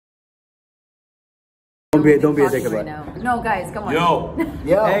Don't be a dick about it. No, guys, come on. Yo.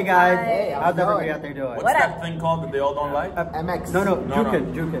 Hey guys. Hi. How's everybody out there doing? What's that thing called that they all don't like? MX. No,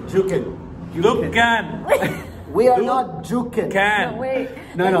 Jukin. Dukkan. We are not Jukin. No, wait.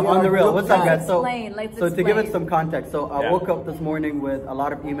 No, on the real. What's up, guys? Let's explain. To give it some context, I woke up this morning with a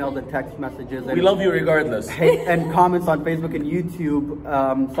lot of emails and text messages. And we love you regardless. And comments on Facebook and YouTube,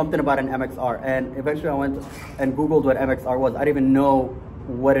 something about an MXR. And eventually I went and Googled what MXR was. I didn't even know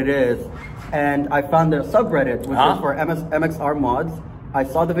what it is. And I found the subreddit, which was for MXR mods. I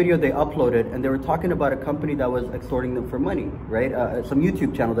saw the video they uploaded, and they were talking about a company that was extorting them for money, right? Some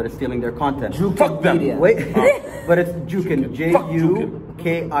YouTube channel that is stealing their content. Jukan Media. Wait, but it's Jukin,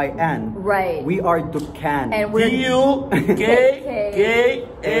 Jukin. Right. We are Dukkan. And we're Dukkan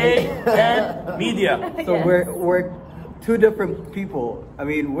Media. So we're two different people. I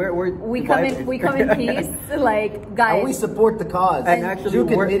mean, we come in peace, like guys. And we support the cause. And actually,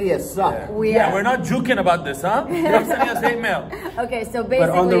 Jukan Media suck. We're not juking about this, huh? Stop sending us hate mail. Okay, so basically, but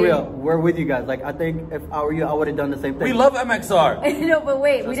on the real, we're with you guys. Like, I think if I were you, I would have done the same thing. We love MXR. No, but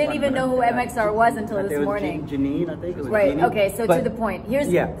wait, we didn't even know who MXR was until this morning. Janine, I think it was. Right. Janine. Okay. So to the point.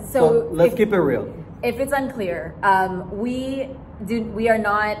 So let's keep it real. If it's unclear, we are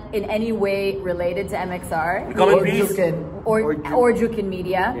not in any way related to MXR or Jukan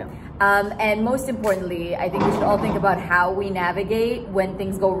Media. Yeah. And most importantly, I think we should all think about how we navigate when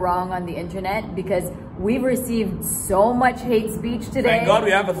things go wrong on the internet, because we've received so much hate speech today. Thank God we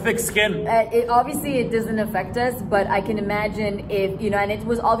have a thick skin. Obviously, it doesn't affect us, but I can imagine if, and it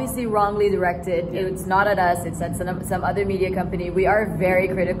was obviously wrongly directed. Yeah. It's not at us, it's at some other media company. We are very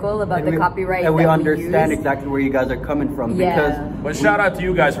critical about the copyright. And we understand exactly where you guys are coming from. Yeah. But shout out to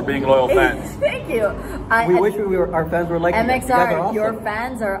you guys for being loyal fans. Thank you. We wish our fans were like MXR, awesome. your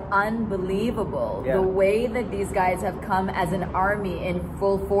fans are unbelievable. Yeah. The way that these guys have come as an army in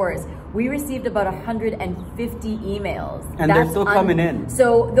full force. We received about 150 emails. And they're still coming in.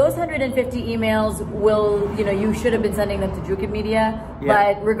 So those 150 emails will, you should have been sending them to Jukan Media. Yeah.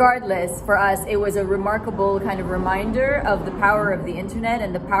 But regardless, for us, it was a remarkable kind of reminder of the power of the internet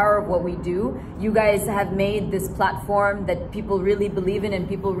and the power of what we do. You guys have made this platform that people really believe in and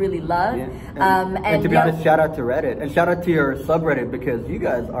people really love. Yeah. And to be honest, shout out to Reddit. And shout out to your subreddit, because you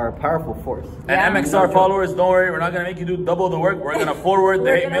guys are a powerful force. And MXR followers, don't worry, we're not going to make you do double the work. We're going to forward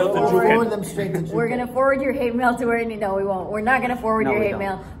the hate mail to Jukan. Them straight to Jukan. We're going to forward your hate mail to where, no, we won't. We're not going to forward your hate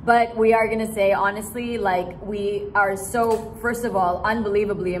mail. But we are going to say, honestly, like, we are so, first of all,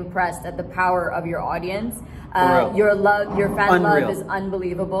 unbelievably impressed at the power of your audience. Your fan love is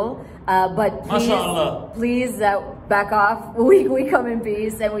unbelievable. But please back off. We come in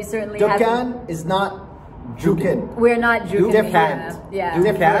peace, and we certainly Dukkan is not Jukin. We're not Jukin. Different. Yeah.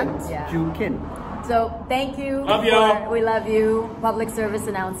 Different. Yeah. Jukin. So thank you. Love you. We love you. Public service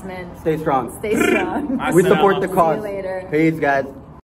announcement. Stay strong. Stay strong. We support the cause. See you later. Peace, guys.